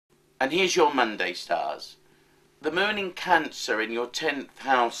And here's your Monday stars. The moon in Cancer in your 10th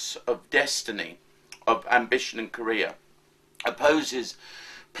house of destiny, of ambition and career, opposes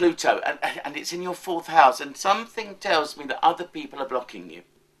Pluto, and it's in your 4th house, and something tells me that other people are blocking you.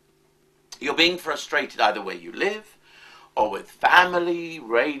 You're being frustrated either where you live, or with family,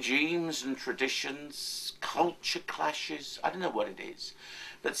 regimes and traditions, culture clashes. I don't know what it is,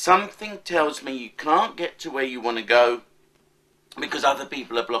 but something tells me you can't get to where you want to go because other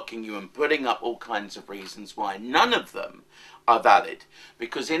people are blocking you and putting up all kinds of reasons why. None of them are valid,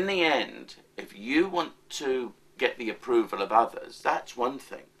 because in the end, if you want to get the approval of others, that's one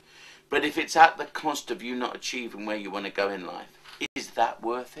thing. But if it's at the cost of you not achieving where you want to go in life, is that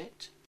worth it?